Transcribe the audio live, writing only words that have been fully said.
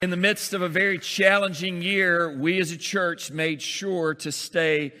In the midst of a very challenging year, we as a church made sure to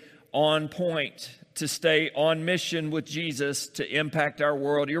stay on point, to stay on mission with Jesus to impact our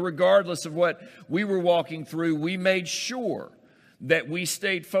world. Irregardless of what we were walking through, we made sure that we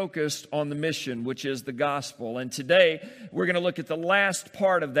stayed focused on the mission, which is the gospel. And today, we're going to look at the last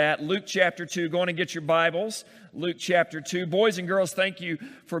part of that, Luke chapter 2. Go on and get your Bibles, Luke chapter 2. Boys and girls, thank you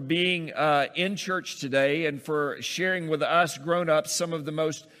for being in church today and for sharing with us grown-ups some of the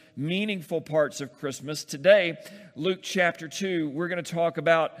most meaningful parts of Christmas. Today, Luke chapter 2, we're going to talk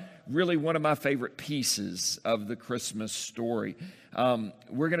about really one of my favorite pieces of the Christmas story.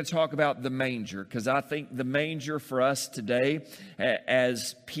 We're going to talk about the manger, because I think the manger for us today,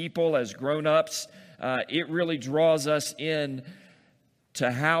 as people, as grown-ups, it really draws us in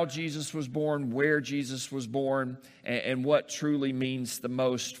to how Jesus was born, where Jesus was born, and what truly means the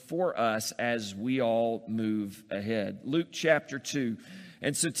most for us as we all move ahead. Luke chapter 2.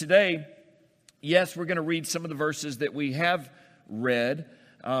 And so today, yes, we're going to read some of the verses that we have read,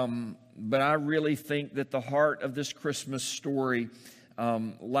 but I really think that the heart of this Christmas story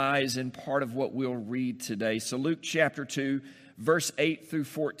lies in part of what we'll read today. So Luke chapter 2, verse 8 through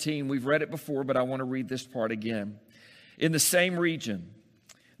 14, we've read it before, but I want to read this part again. In the same region,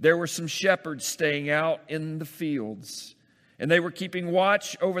 there were some shepherds staying out in the fields, and they were keeping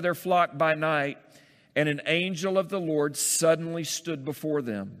watch over their flock by night. And an angel of the Lord suddenly stood before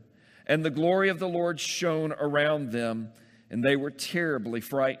them, and the glory of the Lord shone around them, and they were terribly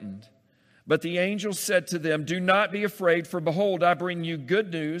frightened. But the angel said to them, "Do not be afraid, for behold, I bring you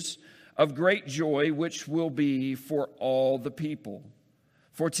good news of great joy, which will be for all the people.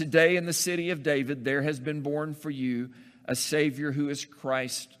 For today in the city of David there has been born for you a Savior who is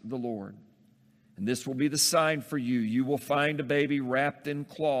Christ the Lord. And this will be the sign for you. You will find a baby wrapped in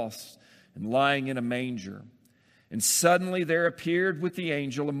cloths and lying in a manger." And suddenly there appeared with the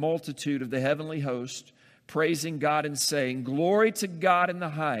angel a multitude of the heavenly host, praising God and saying, "Glory to God in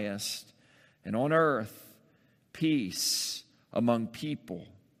the highest, and on earth peace among people,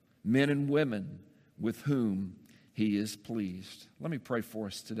 men and women with whom he is pleased." Let me pray for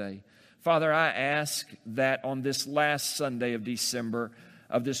us today. Father, I ask that on this last Sunday of December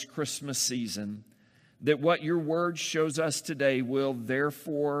of this Christmas season, that what your word shows us today will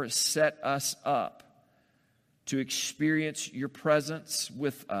therefore set us up to experience your presence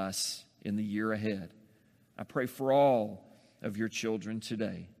with us in the year ahead. I pray for all of your children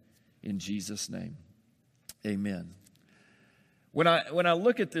today. In Jesus' name, amen. When I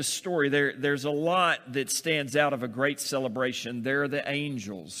look at this story, there's a lot that stands out of a great celebration. There are the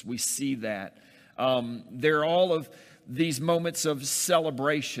angels. We see that. There are all of these moments of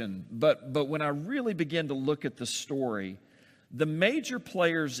celebration. But when I really begin to look at the story, the major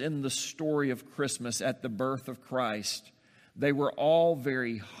players in the story of Christmas at the birth of Christ, they were all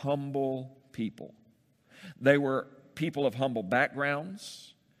very humble people. They were people of humble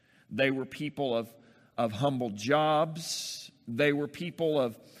backgrounds. They were people of humble jobs. They were people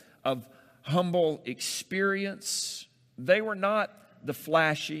of humble experience. They were not the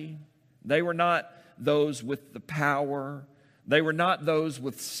flashy. They were not those with the power. They were not those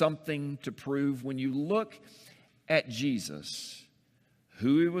with something to prove. When you look at Jesus,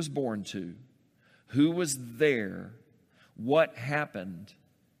 who he was born to, who was there, what happened,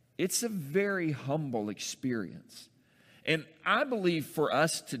 it's a very humble experience. And I believe for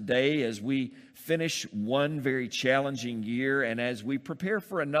us today, as we finish one very challenging year and as we prepare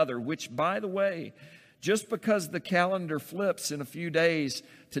for another, which, by the way, just because the calendar flips in a few days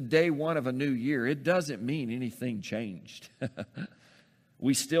to day one of a new year, it doesn't mean anything changed.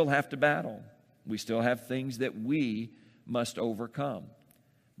 We still have to battle. We still have things that we must overcome.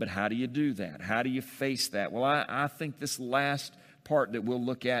 But how do you do that? How do you face that? Well, I think this last part that we'll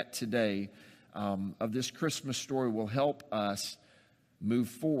look at today of this Christmas story will help us move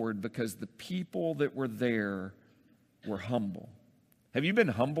forward, because the people that were there were humble. Have you been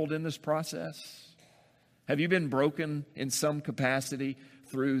humbled in this process? Have you been broken in some capacity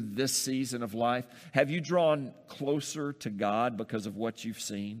through this season of life? Have you drawn closer to God because of what you've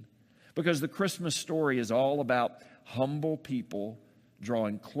seen? Because the Christmas story is all about humble people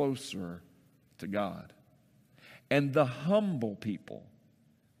drawing closer to God. And the humble people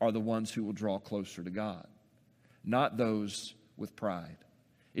are the ones who will draw closer to God, not those with pride.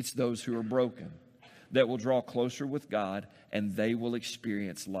 It's those who are broken that will draw closer with God, and they will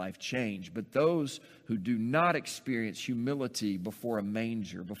experience life change. But those who do not experience humility before a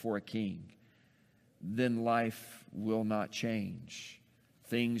manger, before a king, then life will not change.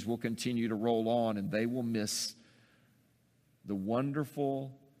 Things will continue to roll on, and they will miss the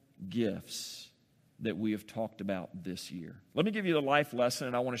wonderful gifts that we have talked about this year. Let me give you the life lesson,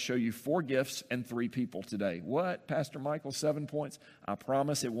 and I want to show you 4 gifts and 3 people today. What, Pastor Michael, 7 points? I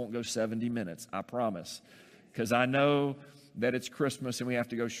promise it won't go 70 minutes. I promise. Because I know that it's Christmas and we have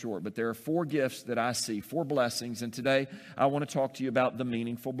to go short. But there are 4 gifts that I see, 4 blessings. And today I want to talk to you about the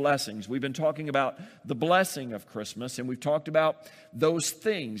meaningful blessings. We've been talking about the blessing of Christmas, and we've talked about those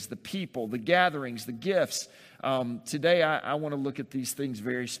things, the people, the gatherings, the gifts. Today I want to look at these things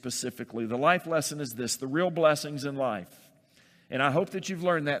very specifically. The life lesson is this: the real blessings in life. And I hope that you've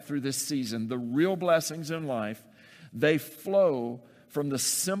learned that through this season. The real blessings in life, they flow from the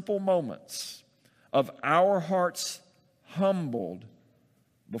simple moments of our hearts humbled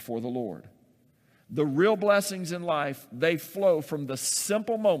before the Lord. The real blessings in life, they flow from the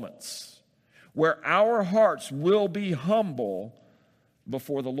simple moments where our hearts will be humble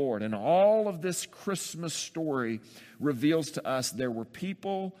before the Lord. And all of this Christmas story reveals to us there were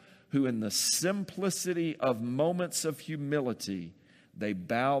people who, in the simplicity of moments of humility, they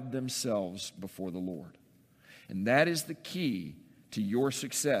bowed themselves before the Lord. And that is the key to your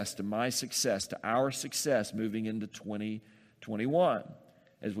success, to my success, to our success moving into 2021.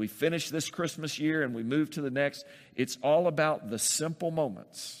 As we finish this Christmas year and we move to the next, it's all about the simple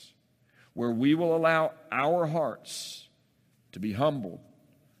moments where we will allow our hearts to be humbled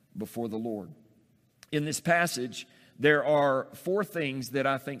before the Lord. In this passage, there are 4 things that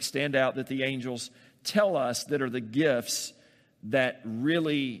I think stand out that the angels tell us that are the gifts that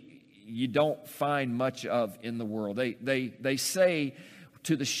really you don't find much of in the world. They say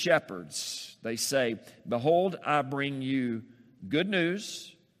to the shepherds, they say, "Behold, I bring you good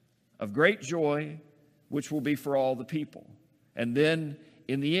news of great joy, which will be for all the people." And then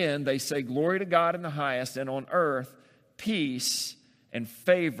in the end, they say, "Glory to God in the highest, and on earth, peace and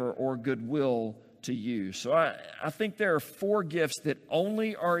favor or goodwill to you." So I think there are 4 gifts that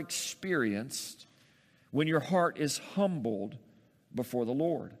only are experienced when your heart is humbled before the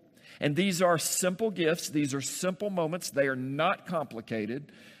Lord. And these are simple gifts. These are simple moments. They are not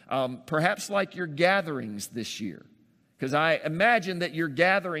complicated. Perhaps like your gatherings this year. Because I imagine that your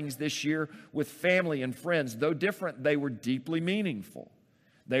gatherings this year with family and friends, though different, they were deeply meaningful.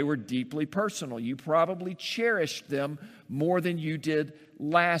 They were deeply personal. You probably cherished them more than you did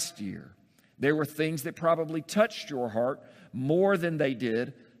last year. There were things that probably touched your heart more than they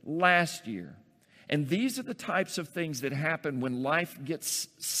did last year. And these are the types of things that happen when life gets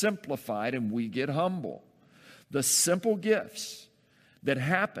simplified and we get humble. The simple gifts that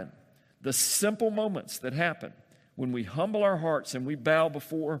happen, the simple moments that happen when we humble our hearts and we bow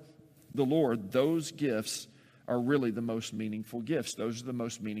before the Lord, those gifts are really the most meaningful gifts. Those are the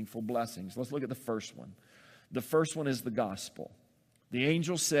most meaningful blessings. Let's look at the first one. The first one is the gospel. The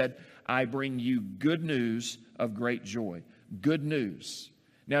angel said, "I bring you good news of great joy." Good news.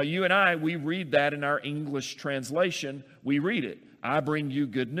 Now, you and I, we read that in our English translation. We read it, "I bring you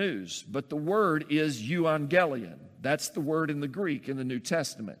good news." But the word is euangelion. That's the word in the Greek in the New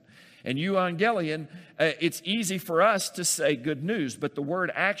Testament. And euangelion, it's easy for us to say good news, but the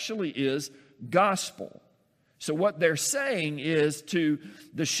word actually is gospel. So what they're saying is to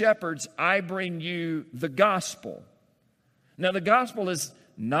the shepherds, "I bring you the gospel." Now, the gospel is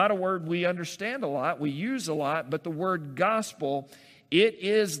not a word we understand a lot, we use a lot, but the word gospel, it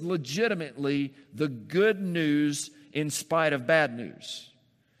is legitimately the good news in spite of bad news.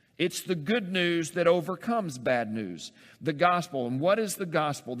 It's the good news that overcomes bad news, the gospel. And what is the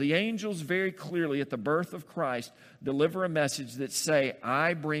gospel? The angels very clearly at the birth of Christ deliver a message that say,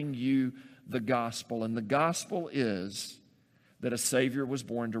 "I bring you the gospel." And the gospel is that a Savior was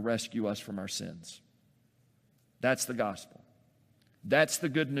born to rescue us from our sins. That's the gospel. That's the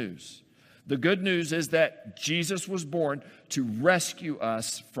good news. The good news is that Jesus was born to rescue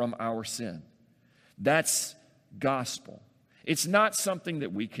us from our sin. That's gospel. It's not something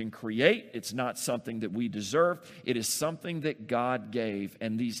that we can create. It's not something that we deserve. It is something that God gave.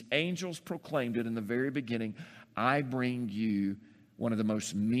 And these angels proclaimed it in the very beginning. "I bring you one of the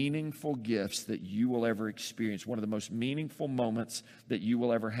most meaningful gifts that you will ever experience, one of the most meaningful moments that you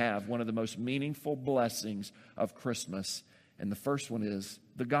will ever have, one of the most meaningful blessings of Christmas." And the first one is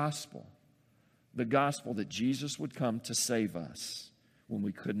the gospel. The gospel that Jesus would come to save us when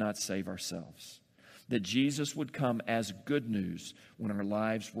we could not save ourselves. That Jesus would come as good news when our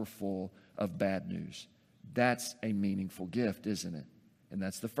lives were full of bad news. That's a meaningful gift, isn't it? And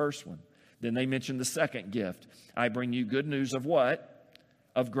that's the first one. Then they mention the second gift. "I bring you good news of what?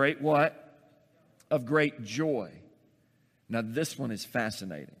 Of great what? Of great joy." Now this one is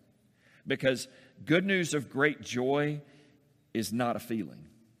fascinating because good news of great joy is not a feeling.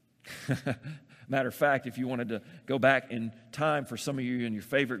 Matter of fact, if you wanted to go back in time for some of you in your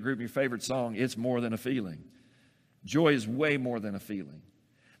favorite group, your favorite song, it's more than a feeling. Joy is way more than a feeling.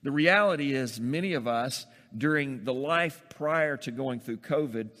 The reality is, many of us, during the life prior to going through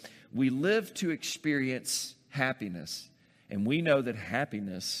COVID, we live to experience happiness. And we know that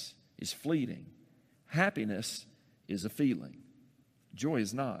happiness is fleeting. Happiness is a feeling. Joy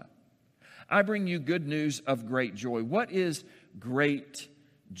is not. I bring you good news of great joy. What is great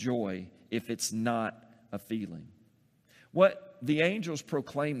joy if it's not a feeling? What the angels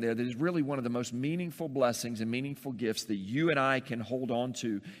proclaim there that is really one of the most meaningful blessings and meaningful gifts that you and I can hold on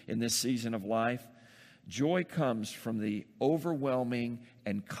to in this season of life. Joy comes from the overwhelming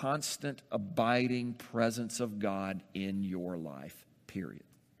and constant abiding presence of God in your life, period.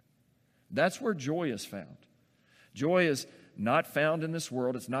 That's where joy is found. Joy is not found in this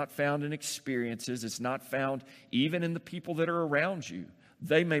world. It's not found in experiences. It's not found even in the people that are around you.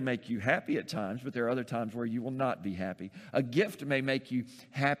 They may make you happy at times, but there are other times where you will not be happy. A gift may make you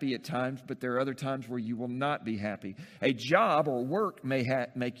happy at times, but there are other times where you will not be happy. A job or work may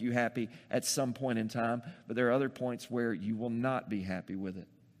make you happy at some point in time, but there are other points where you will not be happy with it.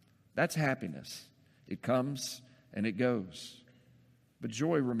 That's happiness. It comes and it goes. But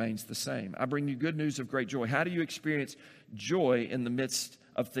joy remains the same. I bring you good news of great joy. How do you experience joy in the midst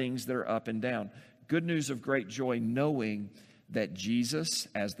of things that are up and down? Good news of great joy, knowing that Jesus,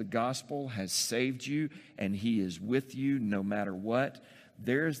 as the gospel, has saved you and He is with you no matter what.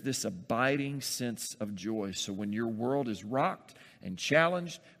 There's this abiding sense of joy. So when your world is rocked and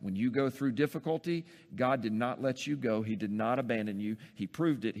challenged, when you go through difficulty, God did not let you go. He did not abandon you. He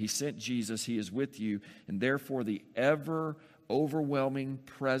proved it. He sent Jesus. He is with you. And therefore, the ever overwhelming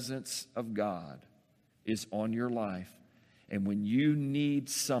presence of God is on your life. And when you need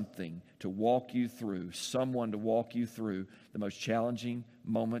something to walk you through, someone to walk you through the most challenging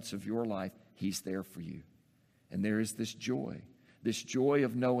moments of your life, He's there for you. And there is this joy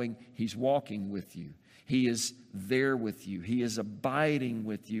of knowing He's walking with you. He is there with you. He is abiding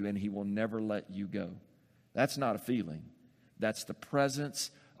with you, and He will never let you go. That's not a feeling. That's the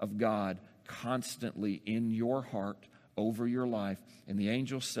presence of God constantly in your heart, over your life. And the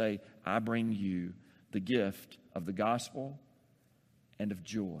angels say, I bring you the gift of the gospel and of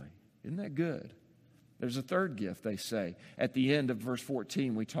joy. Isn't that good? There's a third gift, they say. At the end of verse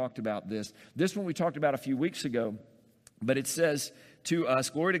 14, we talked about this. This one we talked about a few weeks ago, but it says to us,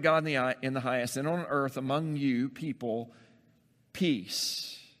 glory to God in the highest, and on earth among you people,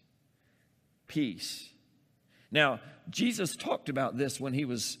 peace. Peace. Now, Jesus talked about this when He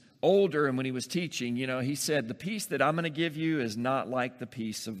was older and when He was teaching. You know, He said, the peace that I'm going to give you is not like the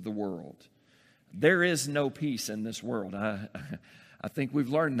peace of the world. There is no peace in this world. I think we've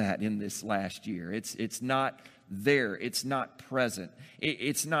learned that in this last year. It's not there. It's not present.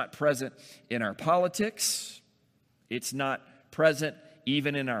 It's not present in our politics. It's not present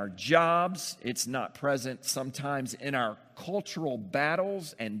even in our jobs. It's not present sometimes in our cultural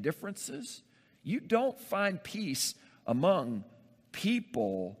battles and differences. You don't find peace among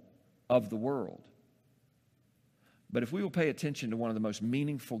people of the world. But if we will pay attention to one of the most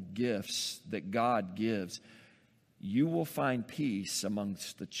meaningful gifts that God gives, you will find peace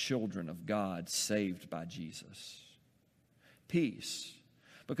amongst the children of God saved by Jesus. Peace.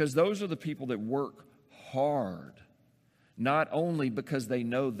 Because those are the people that work hard, not only because they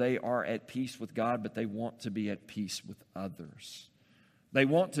know they are at peace with God, but they want to be at peace with others. They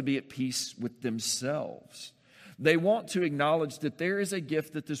want to be at peace with themselves. They want to acknowledge that there is a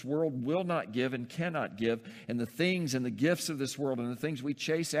gift that this world will not give and cannot give, and the things and the gifts of this world and the things we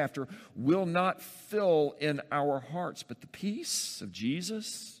chase after will not fill in our hearts. But the peace of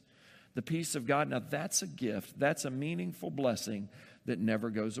Jesus, the peace of God, now that's a gift. That's a meaningful blessing that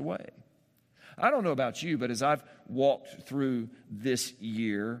never goes away. I don't know about you, but as I've walked through this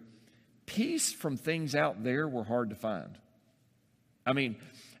year, peace from things out there were hard to find. I mean,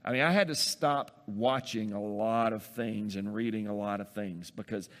 I had to stop watching a lot of things and reading a lot of things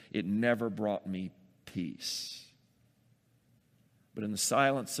because it never brought me peace. But in the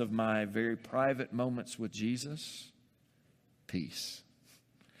silence of my very private moments with Jesus, peace.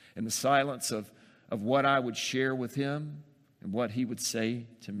 In the silence of what I would share with Him and what He would say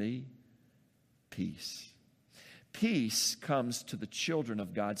to me, peace. Peace comes to the children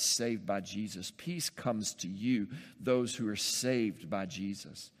of God saved by Jesus. Peace comes to you, those who are saved by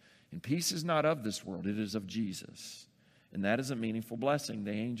Jesus. And peace is not of this world, it is of Jesus. And that is a meaningful blessing.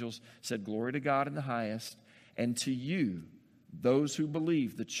 The angels said, glory to God in the highest, and to you, those who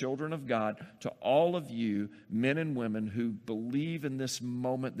believe, the children of God, to all of you, men and women who believe in this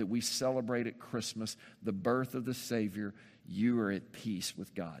moment that we celebrate at Christmas, the birth of the Savior, you are at peace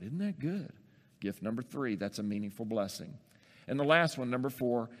with God. Isn't that good? Gift number 3, that's a meaningful blessing. And the last one, number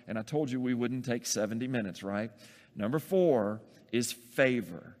 4, and I told you we wouldn't take 70 minutes, right? Number 4 is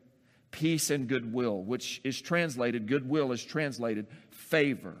favor, peace and goodwill, which is translated, goodwill is translated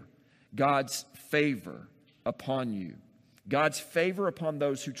favor. God's favor upon you. God's favor upon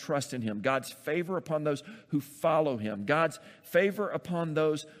those who trust in Him. God's favor upon those who follow Him. God's favor upon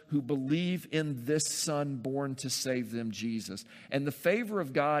those who believe in this Son born to save them, Jesus. And the favor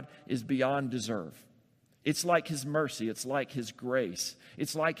of God is beyond deserve. It's like His mercy. It's like His grace.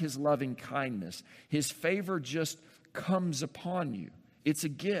 It's like His loving kindness. His favor just comes upon you. It's a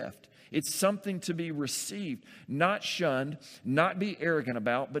gift. It's something to be received, not shunned, not be arrogant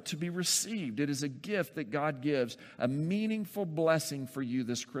about, but to be received. It is a gift that God gives, a meaningful blessing for you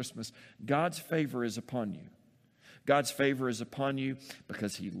this Christmas. God's favor is upon you. God's favor is upon you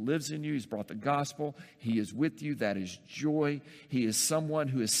because He lives in you. He's brought the gospel. He is with you. That is joy. He is someone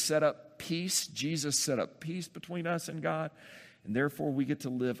who has set up peace. Jesus set up peace between us and God, and therefore we get to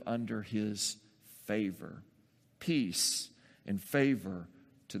live under His favor. Peace and favor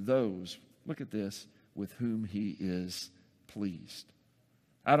to those, look at this, with whom He is pleased.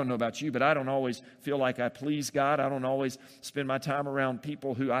 I don't know about you, but I don't always feel like I please God. I don't always spend my time around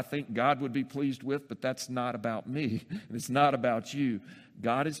people who I think God would be pleased with, but that's not about me. It's not about you.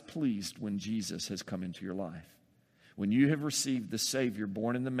 God is pleased when Jesus has come into your life. When you have received the Savior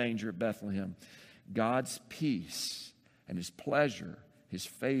born in the manger at Bethlehem, God's peace and His pleasure, His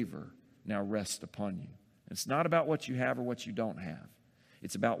favor now rest upon you. It's not about what you have or what you don't have.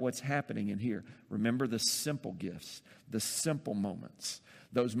 It's about what's happening in here. Remember the simple gifts, the simple moments,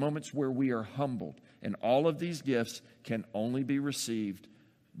 those moments where we are humbled. And all of these gifts can only be received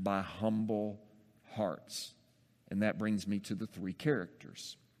by humble hearts. And that brings me to the 3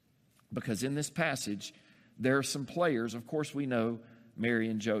 characters. Because in this passage, there are some players. Of course, we know Mary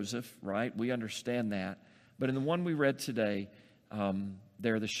and Joseph, right? We understand that. But in the one we read today,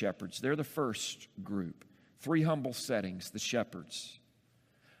 they're the shepherds. They're the first group. 3 humble settings, the shepherds.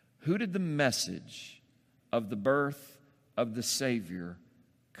 Who did the message of the birth of the Savior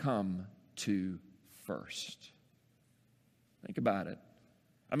come to first? Think about it.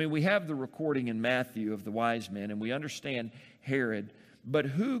 I mean, we have the recording in Matthew of the wise men, and we understand Herod, but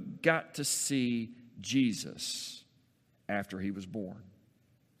who got to see Jesus after He was born?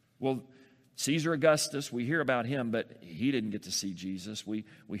 Well, Caesar Augustus, we hear about him, but he didn't get to see Jesus. We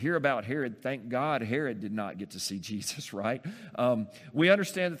hear about Herod. Thank God Herod did not get to see Jesus, right? We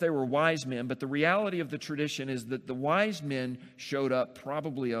understand that they were wise men, but the reality of the tradition is that the wise men showed up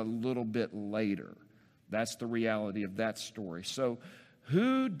probably a little bit later. That's the reality of that story. So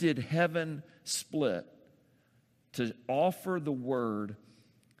who did heaven split to offer the word,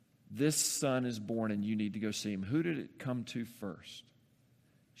 this son is born and you need to go see him? Who did it come to first?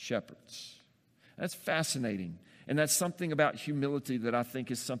 Shepherds. That's fascinating. And that's something about humility that I think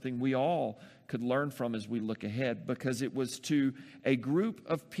is something we all could learn from as we look ahead, because it was to a group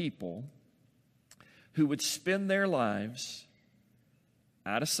of people who would spend their lives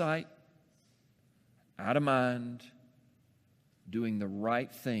out of sight, out of mind, doing the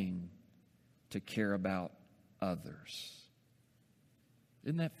right thing to care about others.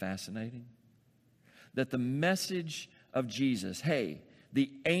 Isn't that fascinating? That the message of Jesus, hey, the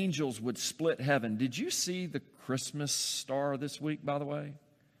angels would split heaven. Did you see the Christmas star this week, by the way?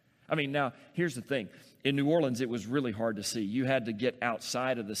 I mean, now, here's the thing. In New Orleans, it was really hard to see. You had to get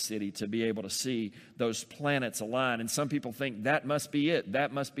outside of the city to be able to see those planets align. And some people think that must be it.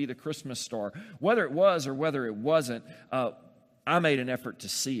 That must be the Christmas star. Whether it was or whether it wasn't, I made an effort to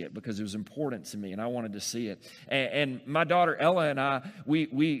see it because it was important to me and I wanted to see it. And my daughter Ella and I,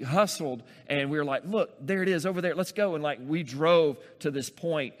 we hustled and we were like, look, there it is over there. Let's go. And like we drove to this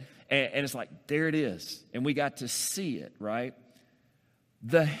point and it's like, there it is. And we got to see it, right?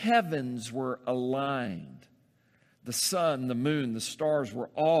 The heavens were aligned. The sun, the moon, the stars were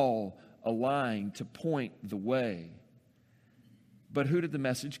all aligned to point the way. But who did the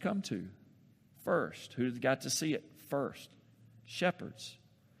message come to first? Who got to see it first? Shepherds,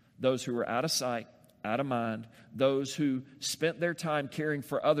 those who were out of sight, out of mind, those who spent their time caring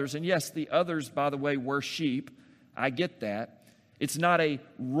for others. And yes, the others, by the way, were sheep. I get that. It's not a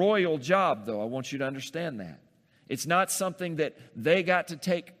royal job, though. I want you to understand that. It's not something that they got to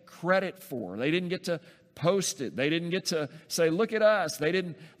take credit for. They didn't get to post it. They didn't get to say, look at us. They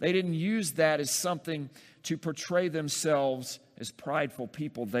didn't use that as something to portray themselves as prideful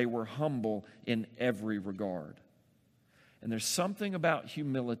people. They were humble in every regard. And there's something about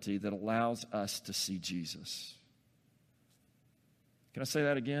humility that allows us to see Jesus. Can I say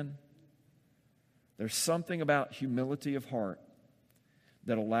that again? There's something about humility of heart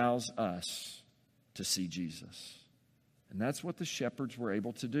that allows us to see Jesus. And that's what the shepherds were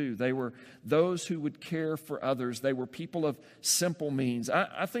able to do. They were those who would care for others. They were people of simple means.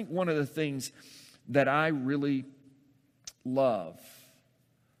 I think one of the things that I really love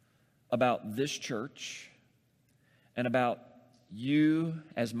about this church and about you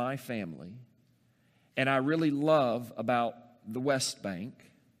as my family, and I really love about the West Bank,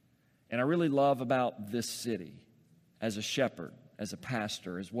 and I really love about this city as a shepherd, as a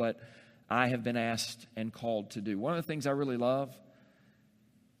pastor, is what I have been asked and called to do. One of the things I really love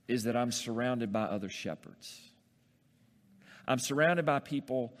is that I'm surrounded by other shepherds. I'm surrounded by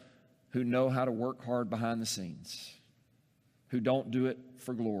people who know how to work hard behind the scenes, who don't do it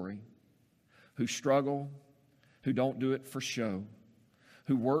for glory, who struggle, who don't do it for show,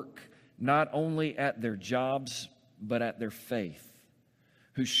 who work not only at their jobs but at their faith,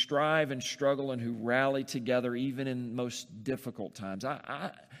 who strive and struggle and who rally together even in most difficult times.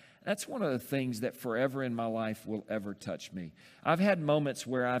 That's one of the things that forever in my life will ever touch me. I've had moments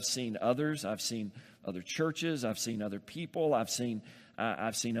where I've seen others, I've seen other churches, I've seen other people, I've seen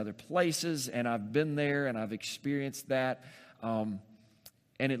other places, and I've been there and I've experienced that.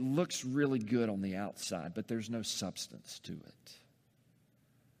 And it looks really good on the outside, but there's no substance to it.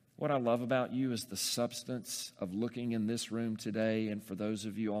 What I love about you is the substance of looking in this room today, and for those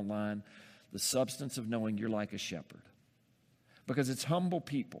of you online, the substance of knowing you're like a shepherd. Because it's humble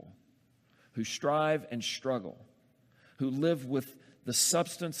people who strive and struggle, who live with the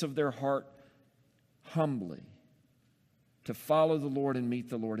substance of their heart humbly to follow the Lord and meet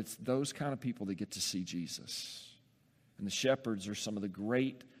the Lord. It's those kind of people that get to see Jesus. And the shepherds are some of the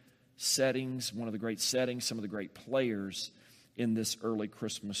great settings, one of the great settings, some of the great players in this early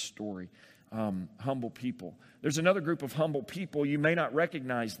Christmas story. Humble people. There's another group of humble people. You may not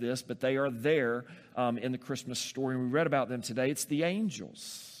recognize this, but they are there in the Christmas story. And we read about them today. It's the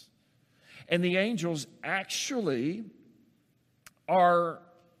angels. And the angels actually are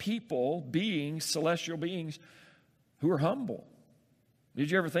people, beings, celestial beings, who are humble. Did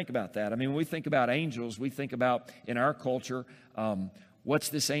you ever think about that? I mean, when we think about angels, we think about, in our culture, what's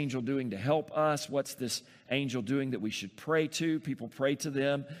this angel doing to help us? What's this angel doing that we should pray to? People pray to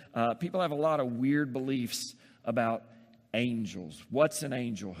them. People have a lot of weird beliefs about angels. What's an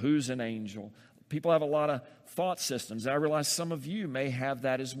angel? Who's an angel? People have a lot of thought systems. I realize some of you may have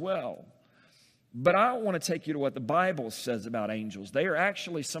that as well. But I want to take you to what the Bible says about angels. They are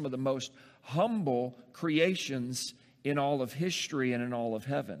actually some of the most humble creations in all of history and in all of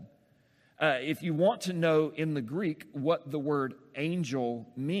heaven. If you want to know in the Greek what the word angel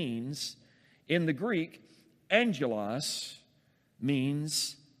means, in the Greek, angelos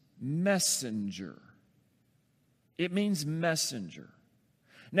means messenger. It means messenger.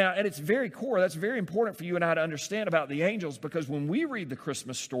 Now, at its very core, that's very important for you and I to understand about the angels, because when we read the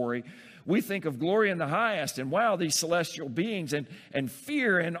Christmas story, we think of glory in the highest and wow, these celestial beings, and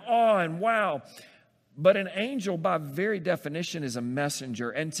fear and awe and wow. But an angel, by very definition, is a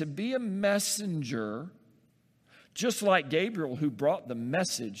messenger. And to be a messenger, just like Gabriel, who brought the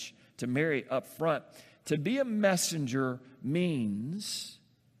message to Mary up front, to be a messenger means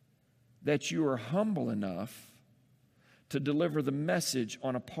that you are humble enough to deliver the message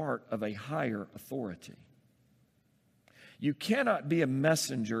on a part of a higher authority. You cannot be a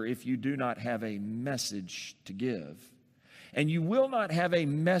messenger if you do not have a message to give. And you will not have a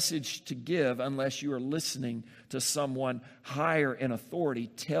message to give unless you are listening to someone higher in authority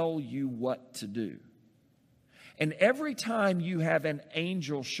tell you what to do. And every time you have an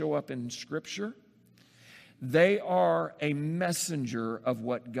angel show up in Scripture, they are a messenger of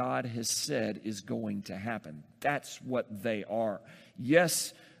what God has said is going to happen. That's what they are.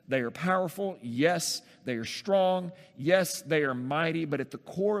 Yes, they are powerful. Yes, they are strong. Yes, they are mighty. But at the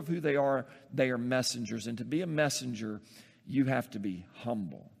core of who they are messengers. And to be a messenger, you have to be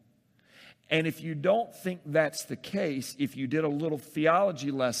humble. And if you don't think that's the case, if you did a little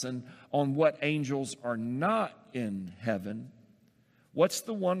theology lesson on what angels are not in heaven, what's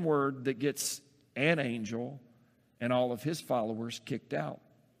the one word that gets an angel and all of his followers kicked out?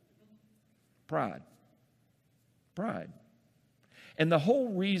 Pride. Pride. And the whole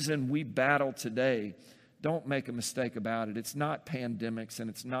reason we battle today, don't make a mistake about it, it's not pandemics and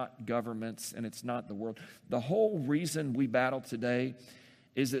it's not governments and it's not the world. The whole reason we battle today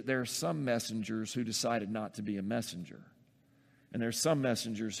is that there are some messengers who decided not to be a messenger. And there are some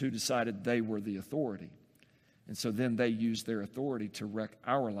messengers who decided they were the authority. And so then they use their authority to wreck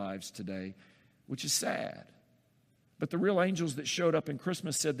our lives today, which is sad. But the real angels that showed up in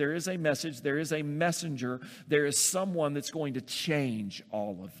Christmas said there is a message, there is a messenger, there is someone that's going to change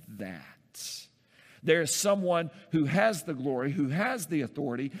all of that. There is someone who has the glory, who has the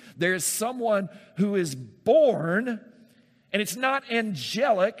authority. There is someone who is born, and it's not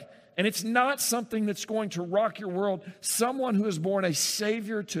angelic, and it's not something that's going to rock your world. Someone who is born a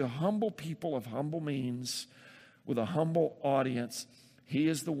Savior to humble people of humble means with a humble audience. He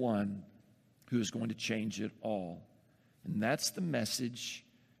is the one who is going to change it all. And that's the message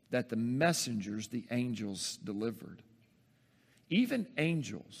that the messengers, the angels, delivered. Even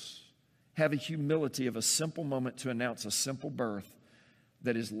angels have a humility of a simple moment to announce a simple birth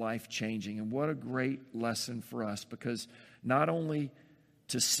that is life-changing. And what a great lesson for us, because not only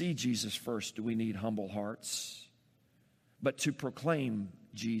to see Jesus first do we need humble hearts, but to proclaim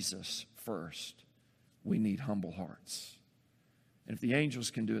Jesus first, we need humble hearts. And if the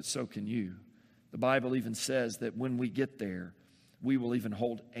angels can do it, so can you. The Bible even says that when we get there, we will even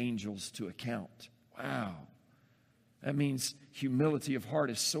hold angels to account. Wow. That means humility of heart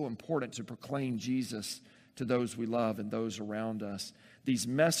is so important to proclaim Jesus to those we love and those around us. These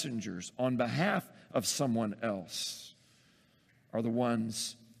messengers on behalf of someone else are the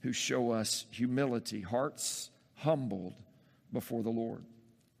ones who show us humility, hearts humbled before the Lord.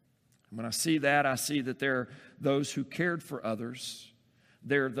 And when I see that, I see that there are those who cared for others.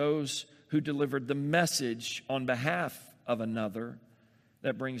 There are those who delivered the message on behalf of another.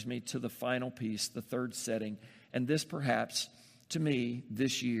 That brings me to the final piece, the third setting. And this perhaps, to me,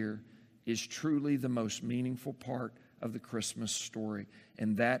 this year is truly the most meaningful part of the Christmas story.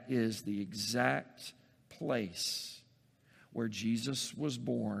 And that is the exact place where Jesus was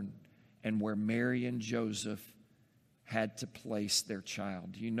born and where Mary and Joseph had to place their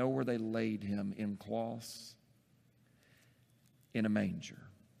child. Do you know where they laid him in cloths? In a manger.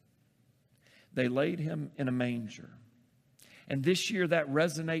 They laid him in a manger. And this year that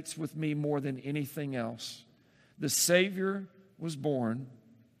resonates with me more than anything else. The Savior was born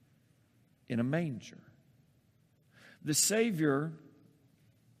in a manger. The Savior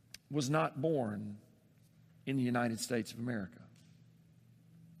was not born in the United States of America.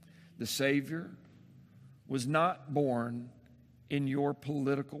 The Savior was not born in your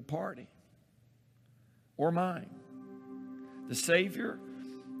political party or mine. The Savior,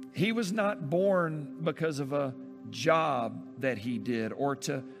 he was not born because of a job that he did or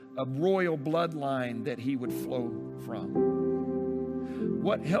to a royal bloodline that he would flow from.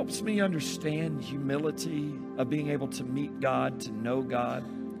 What helps me understand humility of being able to meet God, to know God,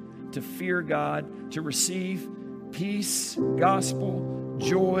 to fear God, to receive peace, gospel,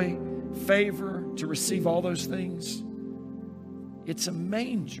 joy, favor, to receive all those things, it's a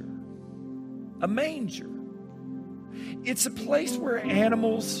manger. A manger. It's a place where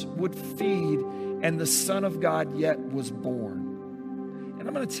animals would feed, and the Son of God yet was born. And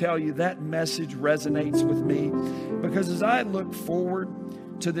I'm going to tell you that message resonates with me because as I look forward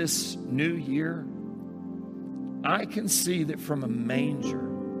to this new year, I can see that from a manger,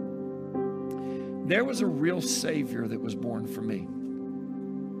 there was a real Savior that was born for me.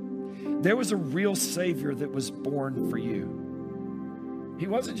 There was a real Savior that was born for you. He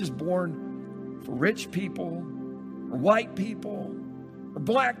wasn't just born for rich people or white people or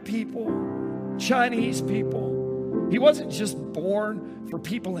black people, Chinese people. He wasn't just born for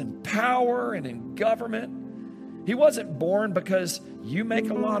people in power and in government. He wasn't born because you make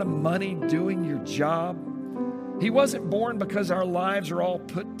a lot of money doing your job. He wasn't born because our lives are all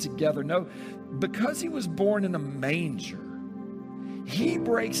put together. No, because he was born in a manger, he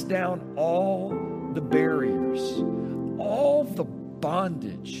breaks down all the barriers, all the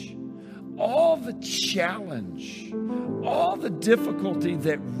bondage, all the challenge, all the difficulty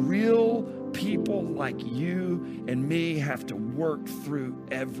that real people like you and me have to work through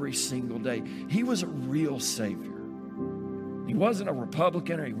every single day. He was a real Savior. He wasn't a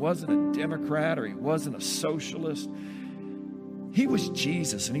Republican, or he wasn't a Democrat, or he wasn't a socialist. He was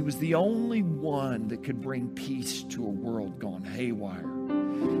Jesus, and he was the only one that could bring peace to a world gone haywire.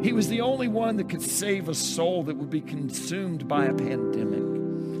 He was the only one that could save a soul that would be consumed by a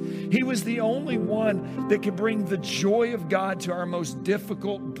pandemic. He was the only one that could bring the joy of God to our most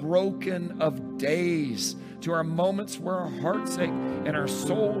difficult, broken of days, to our moments where our hearts ache and our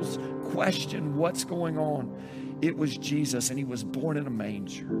souls question what's going on. It was Jesus, and he was born in a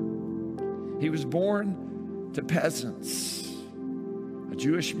manger. He was born to peasants, a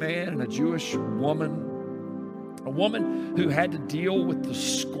Jewish man and a Jewish woman, a woman who had to deal with the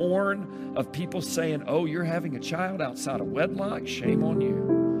scorn of people saying, "Oh, you're having a child outside of wedlock? Shame on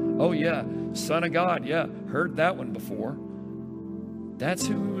you." "Oh yeah, Son of God, yeah, heard that one before." That's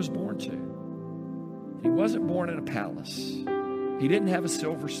who he was born to. He wasn't born in a palace. He didn't have a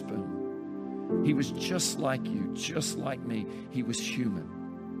silver spoon. He was just like you, just like me. He was human.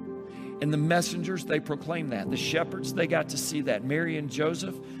 And the messengers, they proclaimed that. The shepherds, they got to see that. Mary and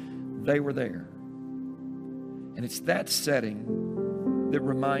Joseph, they were there. And it's that setting that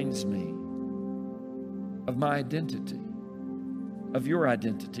reminds me of my identity, of your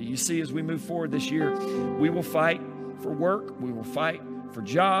identity. You see, as we move forward this year, we will fight for work, we will fight for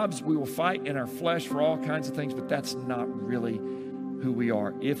jobs, we will fight in our flesh for all kinds of things, but that's not really who we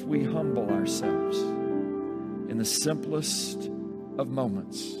are. If we humble ourselves in the simplest of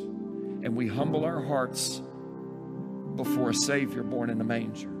moments, and we humble our hearts before a Savior born in a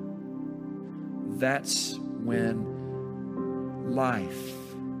manger, that's when life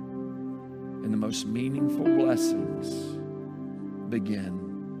and the most meaningful blessings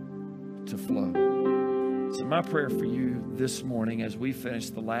begin to flow. So my prayer for you this morning as we finish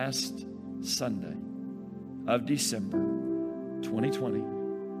the last Sunday of December 2020,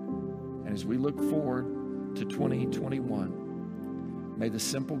 and as we look forward to 2021, may the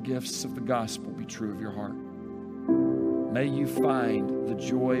simple gifts of the gospel be true of your heart. May you find the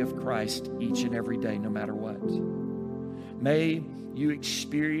joy of Christ each and every day, no matter what. May you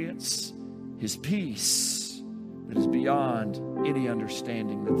experience His peace that is beyond any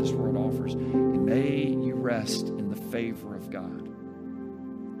understanding that this world offers. And may you rest in the favor of God.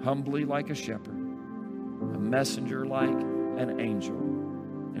 Humbly like a shepherd, a messenger like an angel,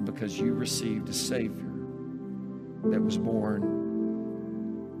 and because you received a Savior that was born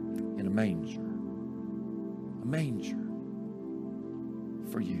in a manger. A manger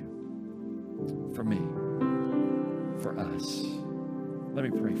for you, for me, for us. Let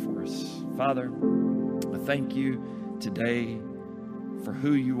me pray for us. Father, I thank you today for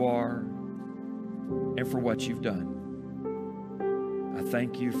who you are and for what you've done. I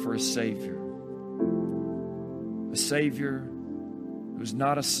thank you for a Savior who's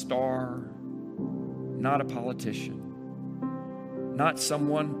not a star, not a politician, not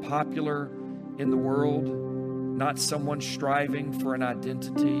someone popular in the world, not someone striving for an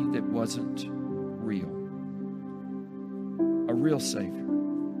identity that wasn't real. A real Savior,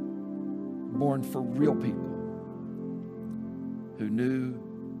 born for real people who knew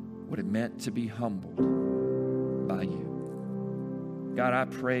what it meant to be humbled by you. God, I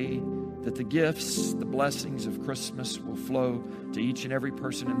pray that the gifts, the blessings of Christmas will flow to each and every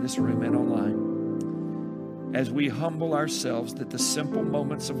person in this room and online. As we humble ourselves, that the simple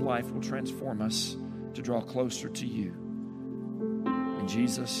moments of life will transform us to draw closer to you. And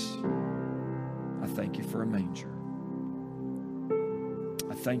Jesus, I thank you for a manger.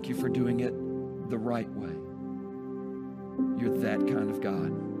 I thank you for doing it the right way. You're that kind of God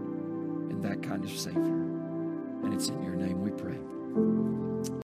and that kind of Savior. And it's in your name we pray.